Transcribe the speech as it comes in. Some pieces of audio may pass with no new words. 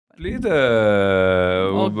play the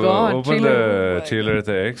God, open the trailer त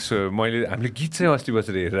X मैले हामीले गीत चाहिँ अस्ति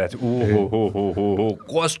बसेर हेरिरहेको थियौँ हो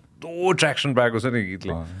कस्तो ट्र्याक्सन पाएको छ नि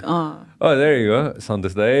गीतले there you go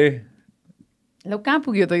सन्तोष दाइ ल कहाँ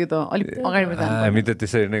पुग्यो त यो त अलिक अगाडि हामी त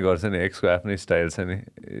त्यसरी नै गर्छ नि X को आफ्नै स्टाइल छ नि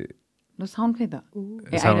ल साउन्ड खै त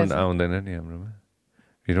साउन्ड आउँदैन नि हाम्रोमा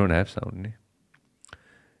we don't have sound नि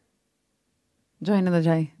Join the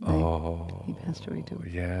Jai. Oh, he passed away too.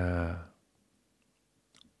 Yeah.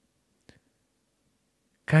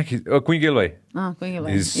 Queen Gilway. Queen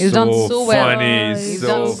Gilway. He's done so well. Funny, He's so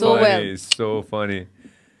done so funny, well. So funny.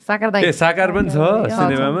 Sakar Dai. Sakar पनि छ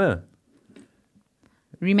सिनेमामा.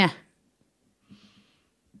 Reema.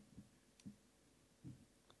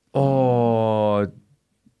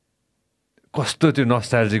 कस्तो त्यो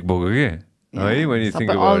नस्टाल्जिक भएको के है when you think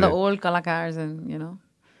about all it. the old kalakars and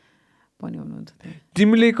पनि हुनुहुन्छ त्यहाँ.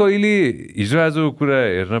 तिमीले कहिले हिजो आजको कुरा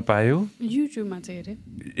हेर्न पायौ? युट्युबमा चाहिँ हेरे.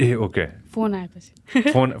 ए ओके. फोन आएपछि.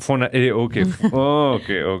 Phone A okay.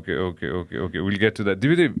 Okay. We'll get to that.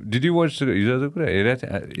 Did you watch हिजो आजको कुरा हेरे?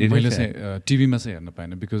 मैले चाहिँ टिभीमा चाहिँ हेर्न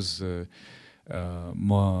पाएन because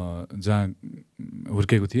म जहाँ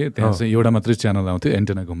हुर्केको थिएँ त्यहाँ चाहिँ एउटा मात्रै च्यानल आउँथ्यो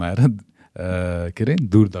एन्टेना घुमाएर के अरे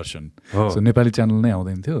दूरदर्शन. सो नेपाली च्यानल नै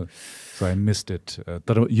आउँदैन थियो. So I missed it.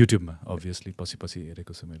 तर युट्युबमा obviously पछि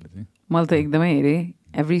हेरेको छु मैले चाहिँ. मैले त एकदमै हेरेँ.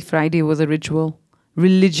 Every Friday was a ritual.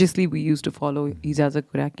 Religiously we used to follow हिजो आजको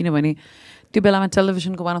कुरा किनभने त्यो बेलामा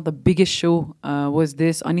टेलिभिजनको one of the biggest show was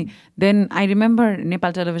this. अनि then I remember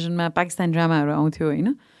नेपाल टेलिभिजनमा पाकिस्तान ड्रामाहरू आउँथ्यो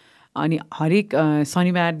होइन अनि हरेक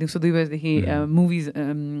शनिबार दिउँसो 2 बजेदेखि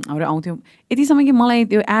मुभिजहरू आउँथ्यो यतिसम्म कि मलाई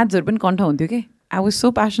त्यो एड्सहरू पनि कन्ठ हुन्थ्यो कि I was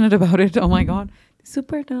so passionate about it. Oh my God.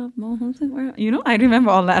 Super tough. I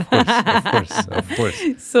remember all that. Of course.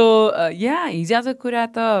 So, yeah, हिजो आजको कुरा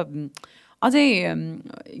त अझै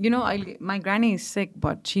my granny is sick,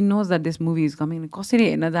 but she knows that this movie is coming. कसरी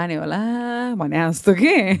हेर्न जाने होला भने जस्तो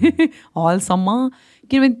के हलसम्म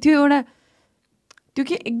किनभने त्यो एउटा त्यो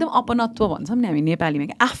के एकदम अपनत्व भन्छौँ नि हामी नेपालीमा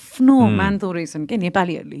कि आफ्नो मान्दो रहेछन् के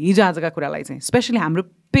नेपालीहरूले हिजो आजका कुरालाई चाहिँ स्पेसली हाम्रो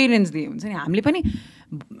पेरेन्ट्सले हुन्छ नि हामीले पनि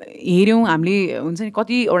हेऱ्यौँ हामीले हुन्छ नि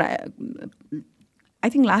कतिवटा I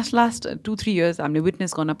think last 2-3 years हामीले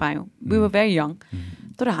विटनेस गर्न पायौँ we were very young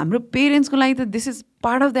तर हाम्रो पेरेन्ट्सको लागि त this is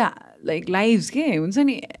part of the like lives के हुन्छ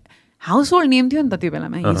नि हाउस होल्ड नेम थियो नि त त्यो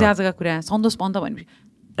बेलामा हिजो आजका कुरा सन्तोष पन्त भनेपछि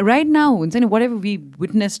राइट नाउ हुन्छ नि वाट एभर वी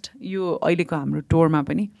विटनेस्ड यो अहिलेको हाम्रो टोरमा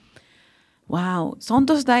पनि wow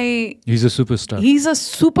Santosh Dai he's a superstar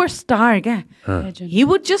क्या he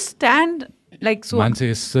would just stand like so मान्छे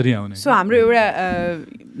यसरी आउने so हाम्रो एउटा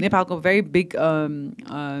नेपालको very big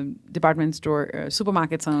department store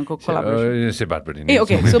supermarketसँगको collaboration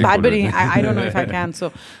okay so Bhadbari I don't know if I can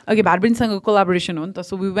so okay Bhadbariसँगको collaboration हो नि त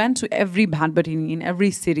so we went to every Bhadbari in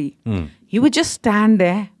every city he would just stand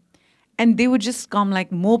there and they would just come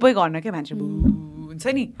like mobile गर्न क्या मान्छे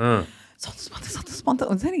हुन्छ नि सन्तोष पन्त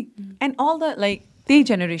हुन्छ नि and all the like त्यही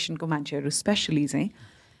जेनेरेसनको मान्छेहरू स्पेसली चाहिँ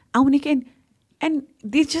आउने के and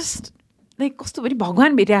they just like कस्तो पनि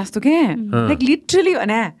भगवान भेटे जस्तो क्या like literally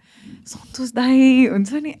भने सन्तोष दाई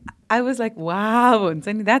हुन्छ नि I was like wow हुन्छ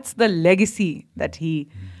नि that's the legacy that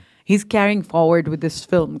he's carrying forward with this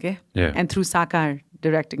film के and through Sakar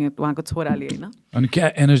directing it उहाँको छोराले होइन अनि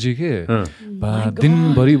क्या एनर्जी के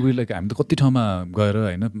दिनभरि लाइक हामी त कति ठाउँमा गएर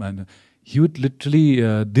होइन he would literally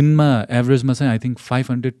दिनमा एभरेजमा चाहिँ I think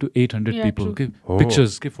 500 to 800 people के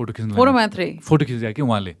पिक्चर्स के फोटो खिच्न कि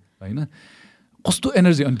उहाँले होइन कस्तो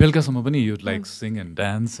एनर्जी अनि बेलुकासम्म पनि you would like sing and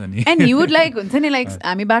dance and you would like हुन्छ नि लाइक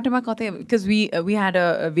हामी बाटोमा कतै because we had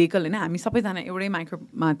a vehicle होइन हामी सबैजना एउटै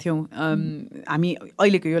माइक्रोमा थियौँ हामी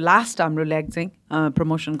अहिलेको यो लास्ट हाम्रो लेग चाहिँ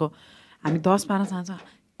प्रमोसनको हामी 10-12 जान्छ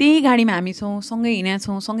त्यही गाडीमा हामी छौँ सँगै हिँडेका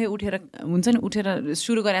छौँ सँगै उठेर हुन्छ नि उठेर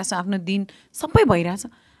सुरु गरेको छ आफ्नो दिन सबै भइरहेछ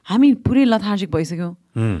हामी पुरै लथार्जिक भइसक्यौँ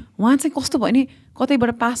उहाँ चाहिँ कस्तो भयो नि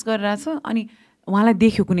कतैबाट पास गरिरहेछ अनि उहाँलाई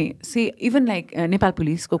देख्यो कुनै से इभन लाइक नेपाल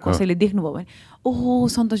पुलिसको कसैले देख्नुभयो भने ओहो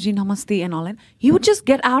सन्तोषजी नमस्ते and all and he would just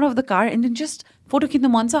get out of the car and then just photo खिच्नु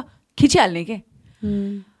मन छ खिचिहाल्ने के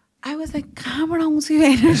आई वाज लाइक कहाँबाट आउँछ यो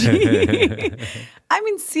एनर्जी आई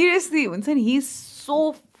मिन सिरियसली हुन्छ नि he is so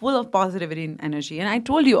full of positivity and energy. And I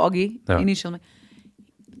told you, Augie, initially,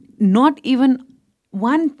 not even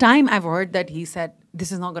one time I've heard that he said,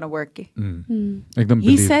 this is not going to work.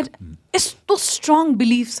 He said, esto strong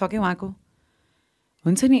beliefs, okay, wako.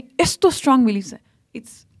 Hunsani, esto strong beliefs.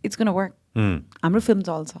 It's going to work. Amro films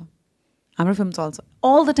also.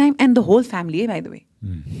 All the time. And the whole family, by the way.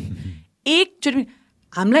 Ek choti,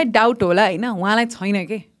 hamlai doubt होला हैन उहाँलाई छैन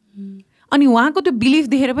के अनि उहाँको त्यो belief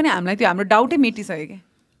देखेर पनि हामीलाई त्यो हाम्रो डाउटै मेटिसक्यो के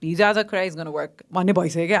हिजो आज क्राई इज गोना वर्क भन्ने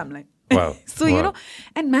भइसक्यो क्या हामीलाई सो यु नो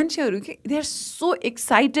एन्ड मान्छेहरू के they are so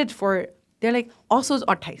excited for they're like, असोज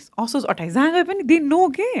 28 जहाँ गए पनि they know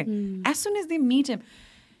के as soon as they meet him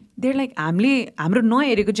they're like हाम्रो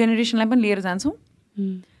नहेरेको जेनेरेसनलाई पनि लिएर जान्छौँ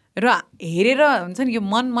र हेरेर हुन्छ नि यो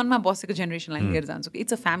मनमा बसेको जेनेरेसनलाई लिएर जान्छौँ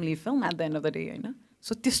it's a family film at the and of the day होइन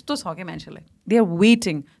सो त्यस्तो छ क्या मान्छेलाई they are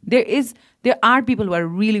waiting there are people who are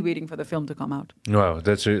really waiting for the film to come out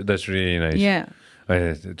that's really nice.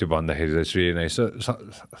 त्यो भन्दाखेरि that's really nice.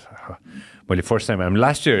 मैले first time हामी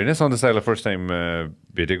last year होइन सन्जय सरलाई फर्स्ट टाइम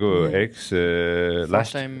भेटेको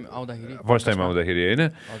फर्स्ट टाइम आउँदाखेरि होइन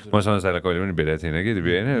म सन्जय सरलाई कहिले पनि भेटेको थिइनँ कि त्यो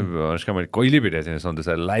होइन अनुष्का मैले कहिले भेटेको थिइनँ सन्जय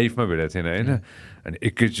सर लाइफमा भेटेको थिइनँ होइन अनि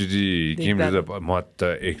एकैचोटि म त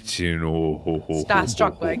एकछिन हो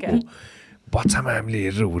बच्चामा हामीले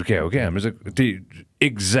हेरेर हुर्क्यायो क्या हाम्रो चाहिँ त्यही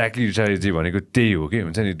एक्ज्याक्टली रिचाजी भनेको त्यही हो कि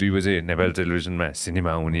हुन्छ नि 2 बजे नेपाली टेलिभिजनमा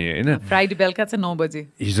सिनेमा आउने होइन फ्राइडे बेलुका चाहिँ 9 बजे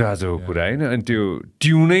हिजो आजको कुरा होइन अनि त्यो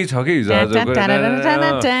ट्युनै छ कि हिजो आजको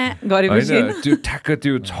त्यो ठ्याक्क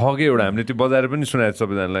त्यो छ कि एउटा हामीले त्यो बजाएर पनि सुनाएको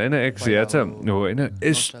सबैजनालाई होइन एक्स याद छ हो होइन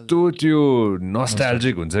यस्तो त्यो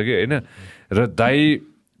नस्टाल्जिक हुन्छ कि होइन र दाइ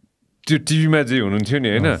त्यो टिभीमा जे हुनुहुन्थ्यो नि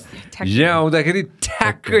होइन यहाँ आउँदाखेरि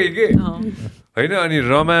ठ्याक्कै के होइन अनि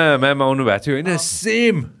रमा म्याम आउनु भएको थियो होइन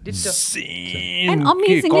same And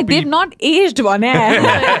amazingly, they've not aged भने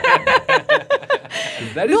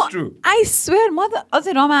That is true. I swear म त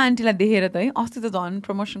अझै रमा आन्टीलाई देखेर त है अस्ति त झन्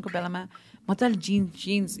प्रमोसनको बेलामा म त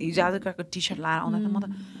जीन्स हिजो आज गएको टी सर्ट लाएर आउँदा त म त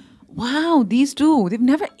wow these two they've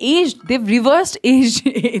never aged they've reversed age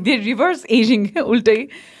they reverse aging उल्टै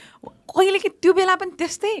कहिले कि त्यो बेला पनि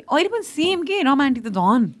त्यस्तै अहिले पनि सेम के रमा आन्टी त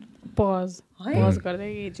झन् पज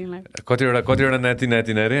गर्दै एजिङलाई कतिवटा नाति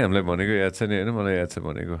नातिना रे हामीलाई भनेको याद छ नि होइन मलाई याद छ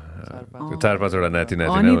भनेको 4-5 वटा नाति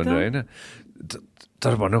नातिना भनेर होइन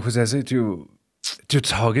तर भन्न खोजेको चाहिँ त्यो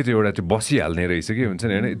छ कि त्यो एउटा त्यो बसिहाल्ने रहेछ कि हुन्छ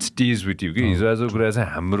नि होइन इट्स स्टेज विथ यु कि हिजो आजको कुरा चाहिँ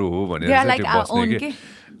हाम्रो हो भनेर त्यो बस्ने कि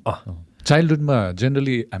चाइल्डहुडमा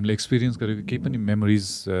जेनरली हामीले एक्सपिरियन्स गरेको केही पनि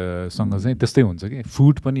मेमोरिजसँग चाहिँ त्यस्तै हुन्छ कि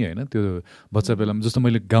फुड पनि होइन त्यो बच्चा बेलामा जस्तो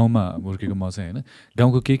मैले गाउँमा हुर्केको म चाहिँ होइन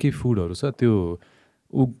गाउँको के फुडहरू छ त्यो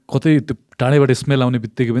ऊ कतै त्यो टाढैबाट स्मेल आउने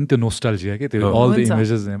बित्तिकै पनि त्यो नोस्टाल्जिया क्या त्यो all the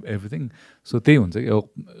images everything so त्यही हुन्छ कि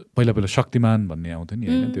पहिला शक्तिमान भन्ने आउँथ्यो नि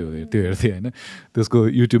होइन त्यो हेर्थेँ होइन त्यसको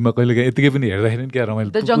युट्युबमा कहिले काहीँ यतिकै पनि हेर्दाखेरि क्या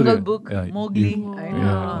रमाइलो द जङ्गल बुक मोगली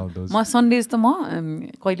म सन्डेज त म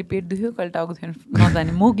कहिले पेट दुख्यो कहिले टाउको थियो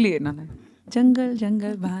नजाने मोगली हेर्नलाई जङ्गल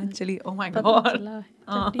जङ्गल भान्चली ओ माय गॉड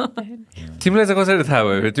तिमीलाई चाहिँ कसरी थाहा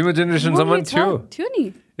भयो तिम्रो जेनेरेसनसम्म थियो नि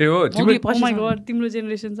ए हो ओ माय गॉड तिम्रो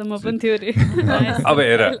जेनेरेसनसम्म पनि थियो रे अब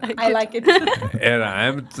हेर I like it हेर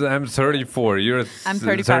I'm 34 you're I'm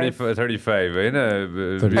 35 होइन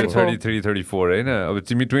 33 34 होइन अब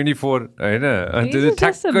तिमी 24 होइन अनि त्यो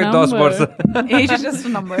ठ्याक्कै 10 वर्ष age is just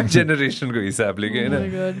a number जेनेरेसनको हिसाबले के होइन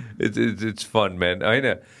इट्स फन म्यान होइन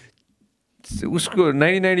उसको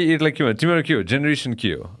 1998 लाई के भन्छ तिम्रो के हो जेनेरेसन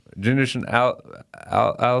के हो जेनेरेसन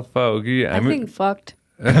अल्फा हो कि I think fucked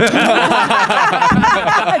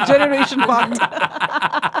generation fucked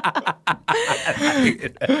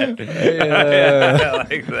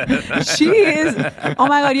like that. she is oh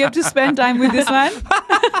my god you have to spend time with this man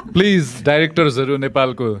please डाइरेक्टर्सहरू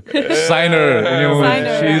नेपालको signer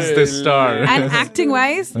she is the star and acting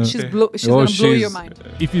wise she's gonna blow your mind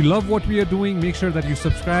If you love what we are doing, make sure that you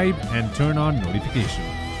subscribe and turn on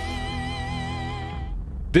notifications.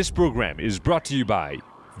 This program is brought to you by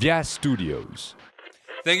Vyas Studios.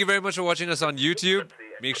 Thank you very much for watching us on YouTube.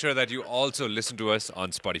 Make sure that you also listen to us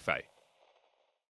on Spotify.